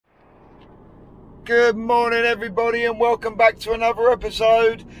Good morning everybody and welcome back to another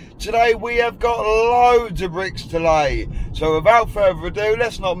episode. Today we have got loads of bricks to lay. So without further ado,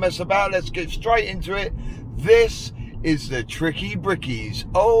 let's not mess about, let's get straight into it. This is the Tricky Brickies.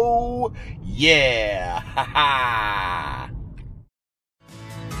 Oh yeah! Ha ha!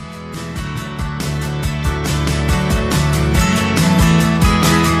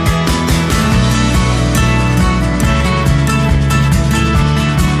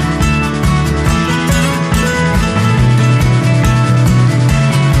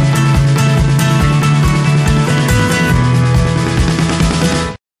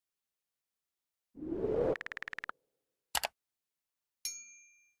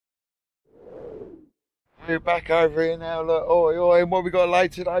 We're back over here now, look, oi oi, and what we got to lay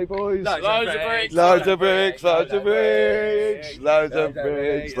today, boys? Loads of bricks, loads of bricks, loads of bricks, loads of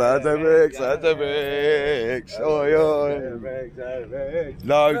bricks, loads of bricks, loads of bricks, oi oi,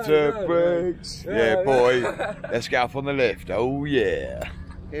 loads of bricks, yeah boy, let's get up on the lift, oh yeah.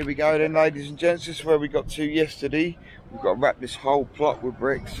 Here we go then, ladies and gents, this is where we got to yesterday. We've got to wrap this whole plot with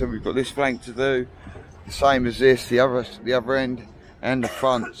bricks, so we've got this flank to do, the same as this, the other end. And the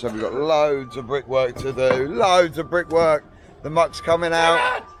front, so we've got loads of brickwork to do, loads of brickwork. The muck's coming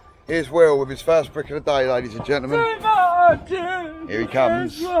out. Here's Will with his first brick of the day, ladies and gentlemen. Here he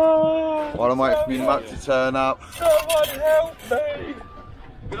comes. While I'm waiting for me muck to turn up. Someone help me.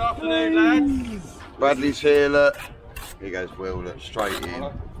 Good afternoon, lads. Bradley's here, look. Here goes Will, look, straight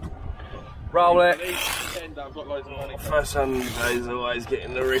in. Roll it. First Sunday's always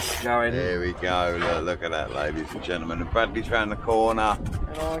getting the wrist going. There we go, look at that, ladies and gentlemen. And Bradley's round the corner.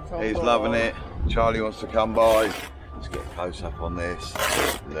 He's loving it. Charlie wants to come by. Let's get a close up on this.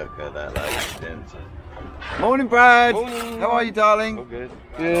 Look at that, ladies and gents. Morning, Brad. Morning. How are you, darling? All good.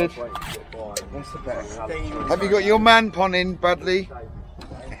 Good. Have you got your man pon in, Bradley?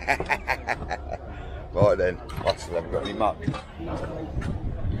 Right then. I still haven't got any muck.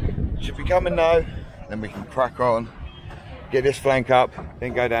 Should be coming now, then we can crack on, get this flank up,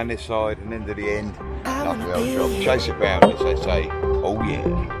 then go down this side and then to the end. Lovely old job. Chase it round, as they say. Oh yeah.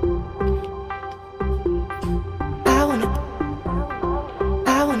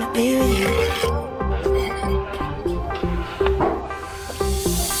 I wanna be with you.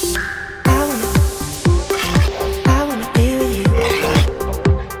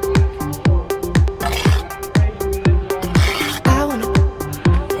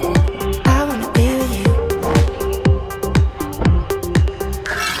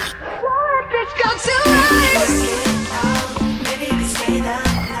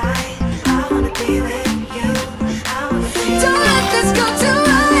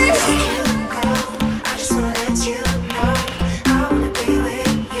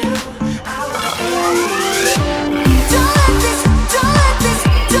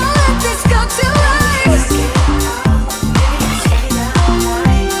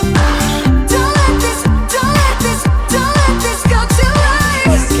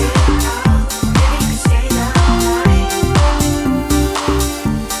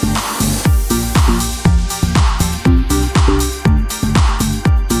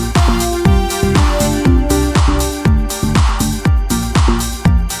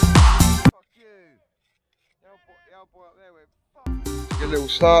 Get a little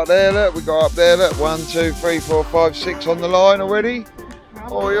start there, look, we got up there, look, 1, 2, 3, 4, 5, 6 on the line already.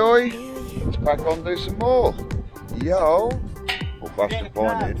 Oi oi, let's crack on, do some more. Yo, all Buster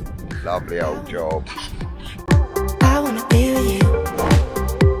bonded, lovely old job. I wanna be with you.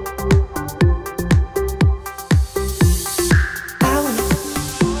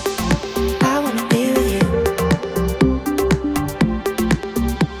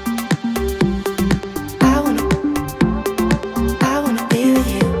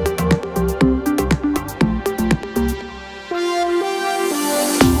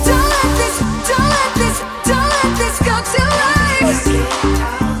 Don't let this go to waste.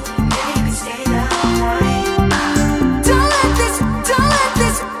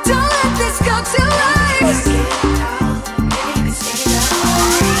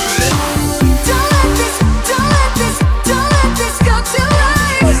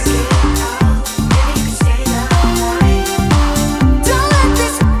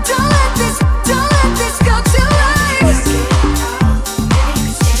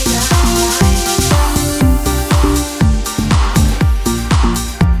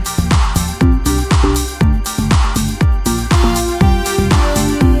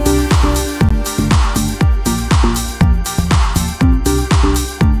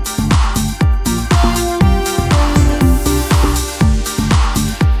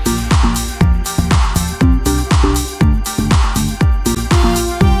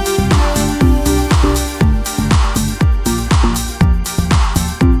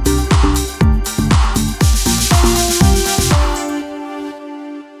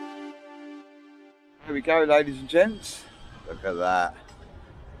 we go, ladies and gents. Look at that.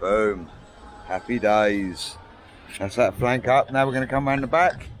 Boom. Happy days. That's that flank up. Now we're going to come around the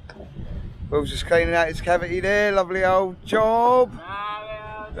back. Will's just cleaning out his cavity there. Lovely old job.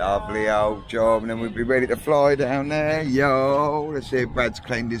 Lovely old job. And then we'll be ready to fly down there. Yo, let's see if Brad's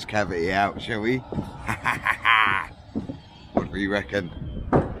cleaned his cavity out, shall we? What do you reckon?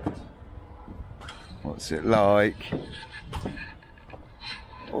 What's it like?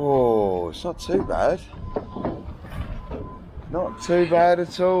 Oh, it's not too bad. Not too bad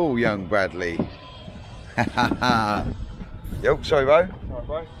at all, young Bradley. Yo, sorry, bro. Alright,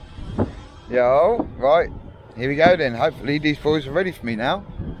 bro. Yo, right, here we go then. Hopefully these boys are ready for me now.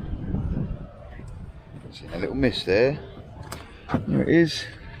 See a little miss there. There it is.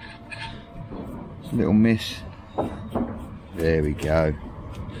 A little miss. There we go.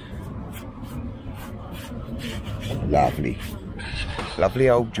 Lovely. Lovely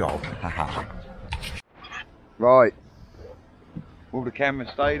old job. Right. Will the camera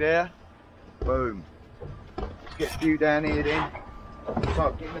stay there? Boom. Let's get a few down here then.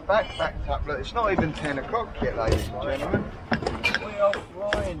 Start getting the back backed up. Look, it's not even 10 o'clock yet, ladies and gentlemen. We are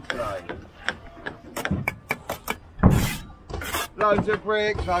flying today. Loads of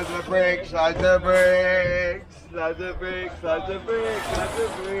bricks, loads of bricks, loads of bricks, loads of bricks, loads of bricks, loads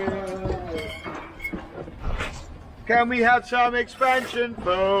of bricks. Can we have some expansion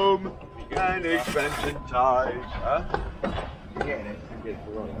foam and expansion ties? Huh? You getting it?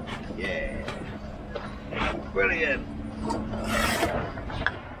 Yeah. Brilliant.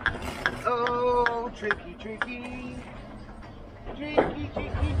 Oh, tricky, tricky. Tricky,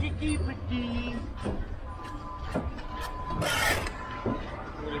 tricky, tricky, tricky.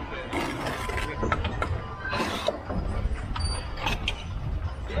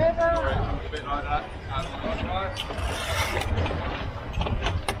 Yeah, a bit like that.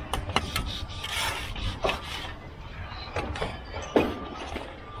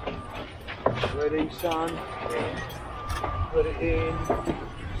 Ready, son? Put it in.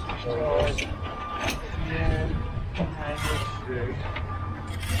 Yeah. And let's do.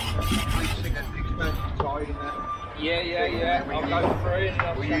 Yeah. I'll go through and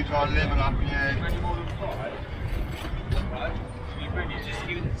I'll use our level up, yeah. You bring it, just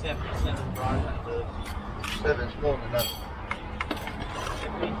use it 7%, right? 7's more than enough.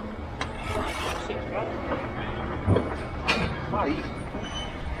 6, right?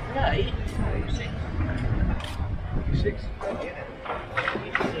 8? 6. 6.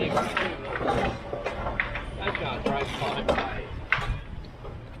 I can't drive 5.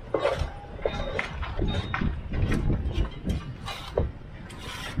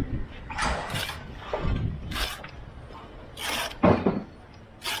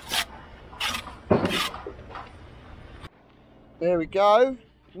 There we go.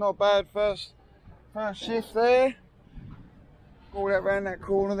 Not bad first shift there. All that round that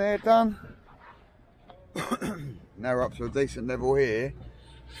corner there done. Now we're up to a decent level here.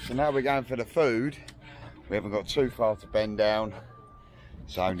 So now we're going for the food. We haven't got too far to bend down.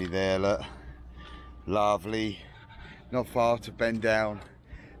 It's only there, look. Lovely. Not far to bend down,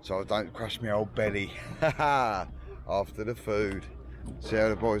 so I don't crush my old belly. After the food. See how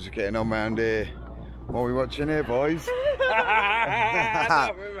the boys are getting on round here. What are we watching here, boys?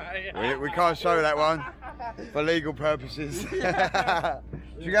 we can't show that one for legal purposes. Should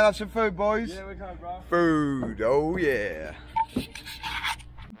we go have some food, boys? Yeah, we can, bro. Food, oh yeah.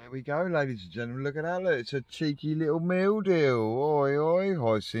 There we go, ladies and gentlemen. Look at that, look. It's a cheeky little meal deal. Oi, oi,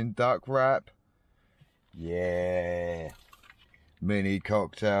 hoisin duck wrap. Yeah. Mini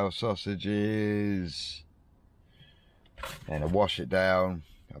cocktail sausages. And I wash it down.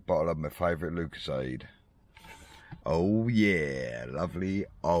 A bottle of my favourite Lucasade. Oh yeah, lovely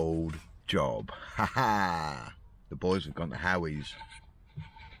old job. Ha. The boys have gone to Howie's.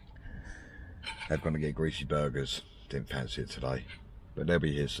 They've gone to get greasy burgers. Didn't fancy it today, but they'll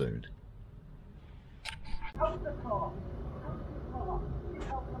be here soon.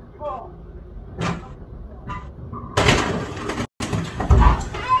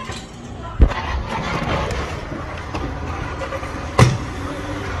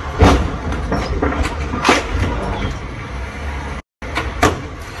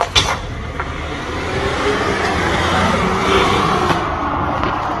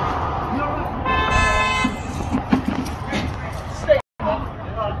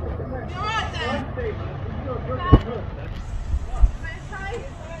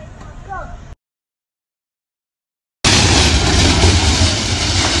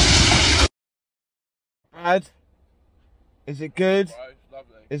 Brad, is it good? Bro, it's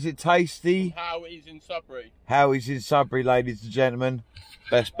lovely. Is it tasty? Howie's in Sudbury. Howie's in Sudbury, ladies and gentlemen.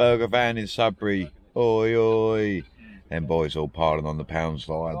 Best burger van in Sudbury. Oi, oi. Them boys all piling on the pounds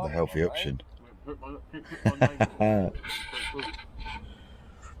like I had the healthy option.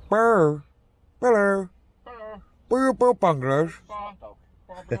 Brr. Hello. We're bungalows.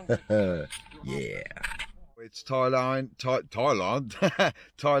 Yeah. It's Thailand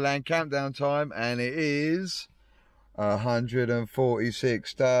countdown time, and it is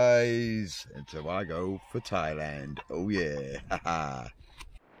 146 days until I go for Thailand. Oh yeah.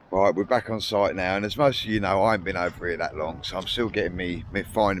 Right, we're back on site now, and as most of you know, I haven't been over here that long, so I'm still getting me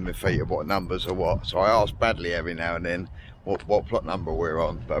finding my feet of what numbers are what. So I ask Bradley every now and then what plot number we're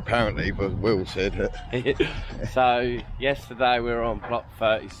on, but apparently Will said that. So yesterday we were on plot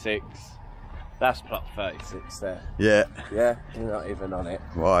 36. That's plot 36 there. Yeah. Yeah, you're not even on it.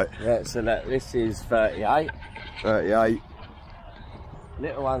 Right. Yeah, so this is 38. 38.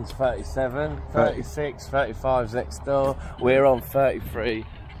 Little one's 37, 36, 35's next door. We're on 33,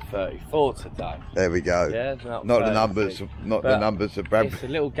 34 today. There we go. Yeah, not the numbers, not the numbers of Bradley. It's a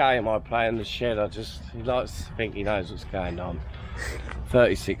little game I play in the shed. He likes to think he knows what's going on.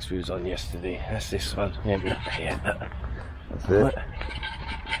 36 we was on yesterday. That's this one. Yeah. That's it.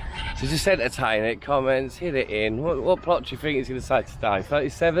 So just entertain it, comments, hit it in. What plot do you think it's going to say today?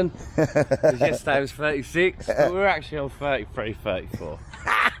 37? Because yesterday was 36, but we're actually on 33, 34.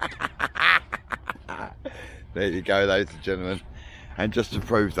 There you go, ladies and gentlemen. And just to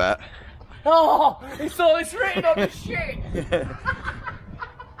prove that. Oh, it's all it's written on the shit!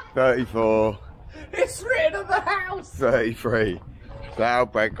 34. It's written on the house! 33. So how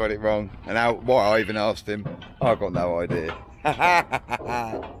Brad got it wrong, and why I even asked him, I got no idea.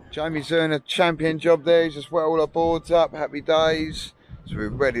 Jamie's doing a champion job there. He's just wet all our boards up. Happy days. So we're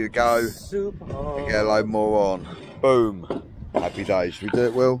ready to go. Super. And get a load more on. Boom. Happy days. Should we do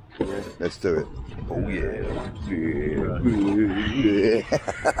it, Will? Yeah. Let's do it. Oh yeah.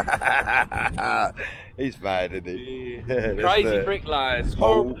 He's mad, isn't he? Yeah. Crazy bricklayers.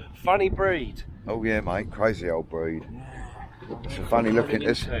 Oh, funny breed. Oh yeah, mate. Crazy old breed. It's a funny looking.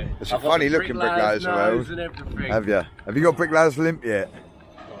 It's a funny looking bricklayers around. Have you? Have you got bricklayers limp yet?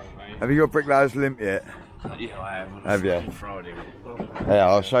 Have you got bricklayers limp yet? Yeah, I have. Have you? On Friday. Yeah,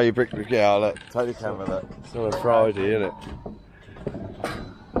 I'll show you brick. Yeah, I'll take the camera. Look. It's on a Friday, isn't it?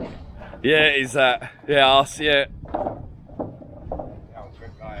 Yeah, is that? Yeah, I'll see it.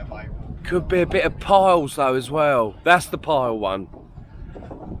 Could be a bit of piles though as well. That's the pile one.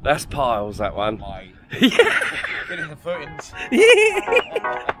 That's piles, that one. Yeah. Getting the footings. Oh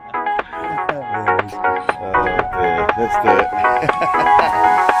dear, let's do it.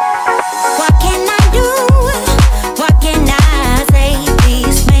 What can I do? What can I say?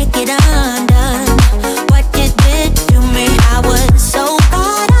 Please make it undone. What you did to me, I was so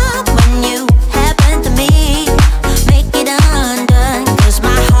caught up when you happened to me. Make it undone, 'cause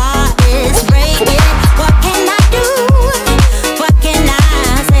my heart is breaking. What can I do? What can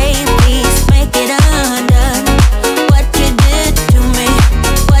I say? Please make it undone. What you did to me,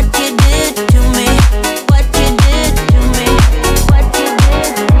 what you did to me, what you did to me, what you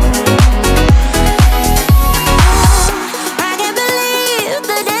did to me.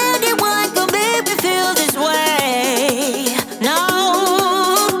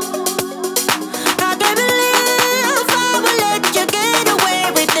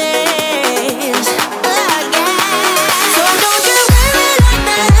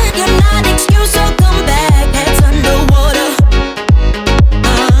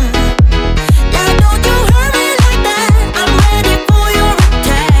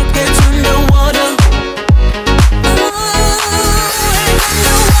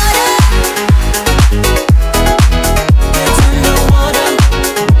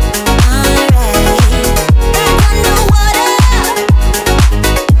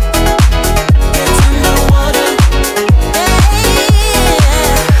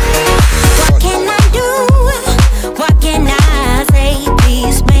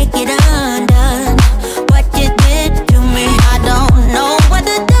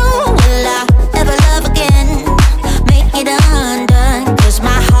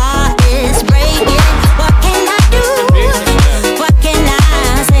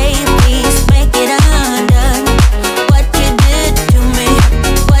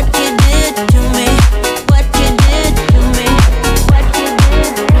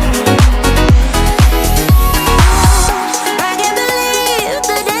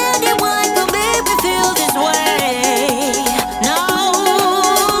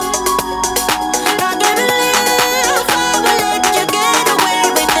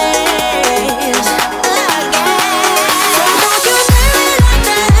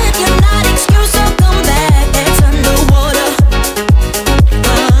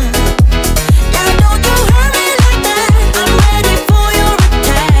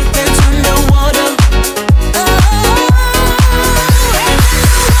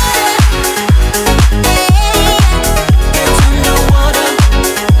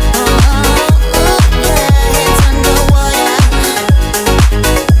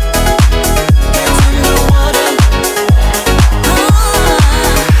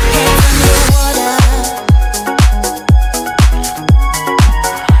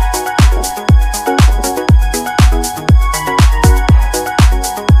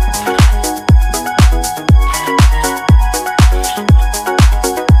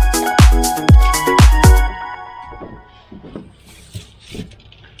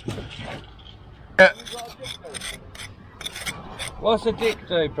 What's a dick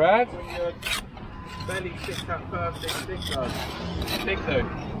do, Brad? When your belly sits up first, dick does. Dick do.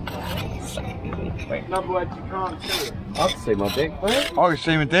 In other words, you can't see it. I can see my dick, mate. I can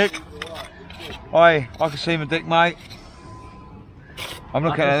see my dick. I can see my dick, mate. I'm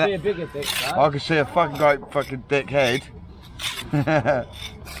looking at that. I can see a bigger dick, Brad. I can see a fucking great fucking dick head.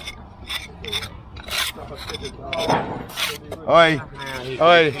 Oi,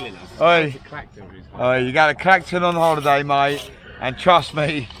 oi, oi, oi, you got a Clacton on holiday, mate, and trust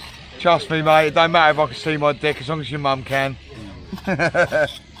me, mate, it don't matter if I can see my dick as long as your mum can. Yeah,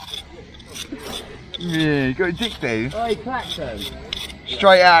 you got a dick, dude. Oi, Clacton.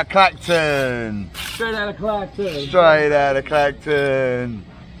 Straight out of Clacton. Straight out of Clacton. Straight out of Clacton.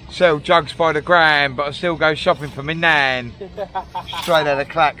 Sell jugs by the gram, but I still go shopping for me nan. Straight out of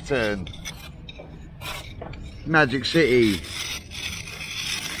Clacton. Magic City.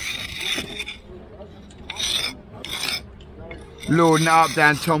 Lording it up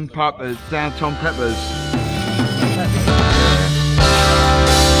down Tom Pepper's.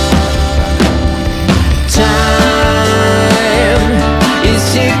 Time is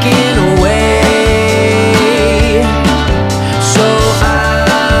ticking away, so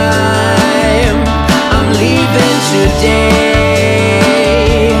I'm leaving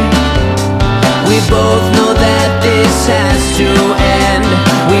today. We both know that this has to end.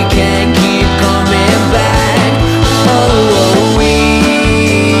 We can't keep coming back. Oh, we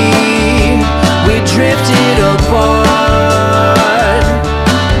drifted apart,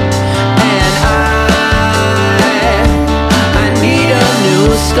 and I need a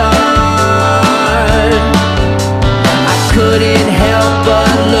new start. I couldn't help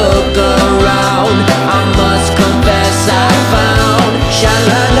but look around. I must confess I found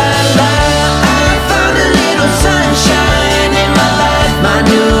sha-la-la-la. I found a little sunshine in my life. My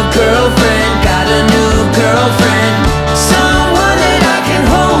new girlfriend got a new girlfriend, someone that I can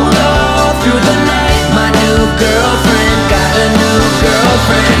hold all through the night. My new girlfriend got a new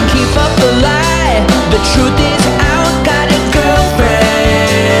girlfriend. Can't keep up the lie, the truth is out. Got a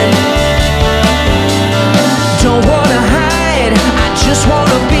girlfriend. Don't wanna hide, I just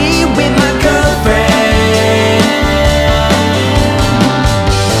wanna be with my girlfriend.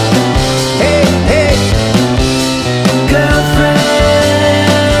 Hey, hey, girlfriend.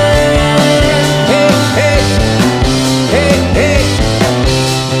 Hey, hey, hey, hey,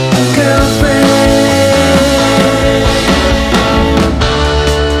 girlfriend.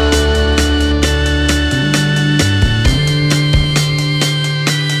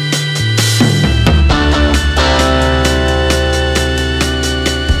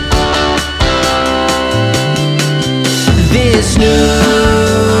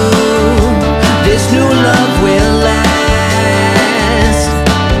 This new love will last,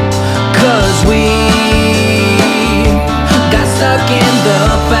 'cause we got stuck in the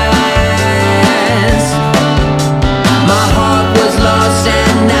past. My heart was lost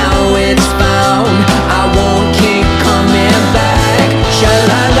and now it's found. I won't keep coming back.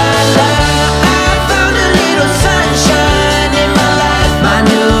 Sha-la-la-la. I found a little sunshine in my life. My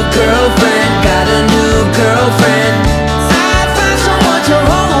new girlfriend got a new girlfriend. To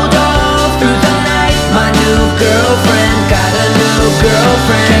hold on through the night. My new girlfriend got a new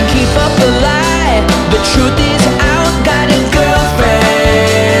girlfriend. Can't keep up the lie, the truth is out. Got a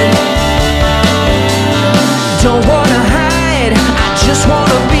girlfriend. Don't wanna hide, I just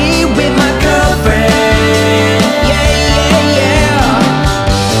wanna be with my girlfriend. Yeah, yeah, yeah.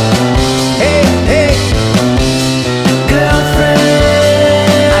 Hey, hey, girlfriend.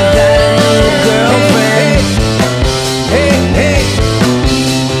 I got a new girlfriend. Hey, hey,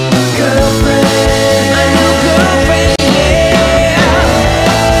 girlfriend. A new girlfriend, yeah.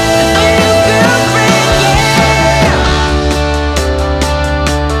 A new girlfriend, yeah.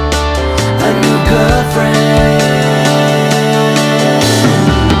 A new girlfriend.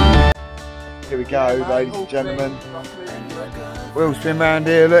 Here we go, ladies and gentlemen. Will's been round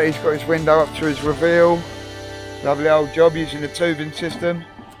here, look, he's got his window up to his reveal. Lovely old job using the tubing system.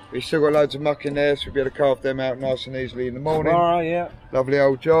 He's still got loads of muck in there, so we'll be able to carve them out nice and easily in the morning. Alright, yeah. Lovely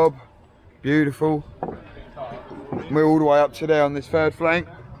old job, beautiful. We're all the way up to there on this third flank.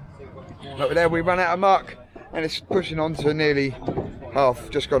 Look there, we run out of muck, and it's pushing on to nearly half,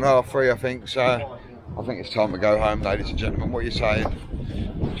 just gone 3:30 I think, so I think it's time to go home, ladies and gentlemen. What are you saying?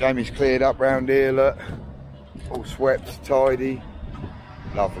 Jamie's cleared up round here, look, all swept, tidy.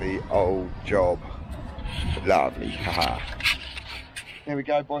 Lovely old job, lovely, haha. There we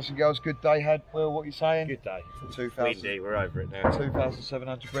go, boys and girls. Good day had. Will, what are you saying? Good day. 2,000. Windy, we're over it now.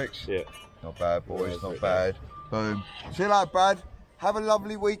 2,700 bricks. Yeah. Not bad, boys. Not bad. Boom. See you later, Brad. Have a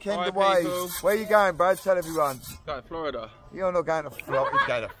lovely weekend Bye, away. people. Where are you going, Brad? Tell everyone. Going to Florida. You're not going to Florida. He's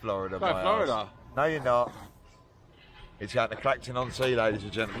going to Florida, Going to my Florida. ass. No, you're not. He's going to Clacton-on-Sea, ladies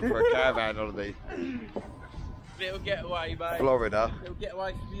and gentlemen, for a caravan holiday. Little getaway, mate. Florida. Little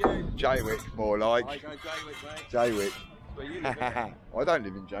getaway for you. Jaywick, more like. I go Jaywick, mate. Jaywick. Where you live, mate? I don't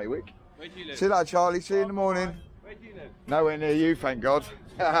live in Jaywick. Where do you live? See you later, Charlie. See you in the morning. Where do you live? Nowhere near you, thank God.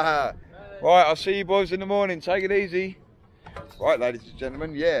 Right, I'll see you boys in the morning. Take it easy. Right, ladies and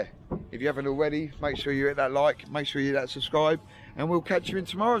gentlemen, yeah. If you haven't already, make sure you hit that like, make sure you hit that subscribe, and we'll catch you in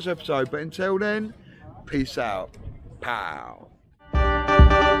tomorrow's episode. But until then, peace out. Pow.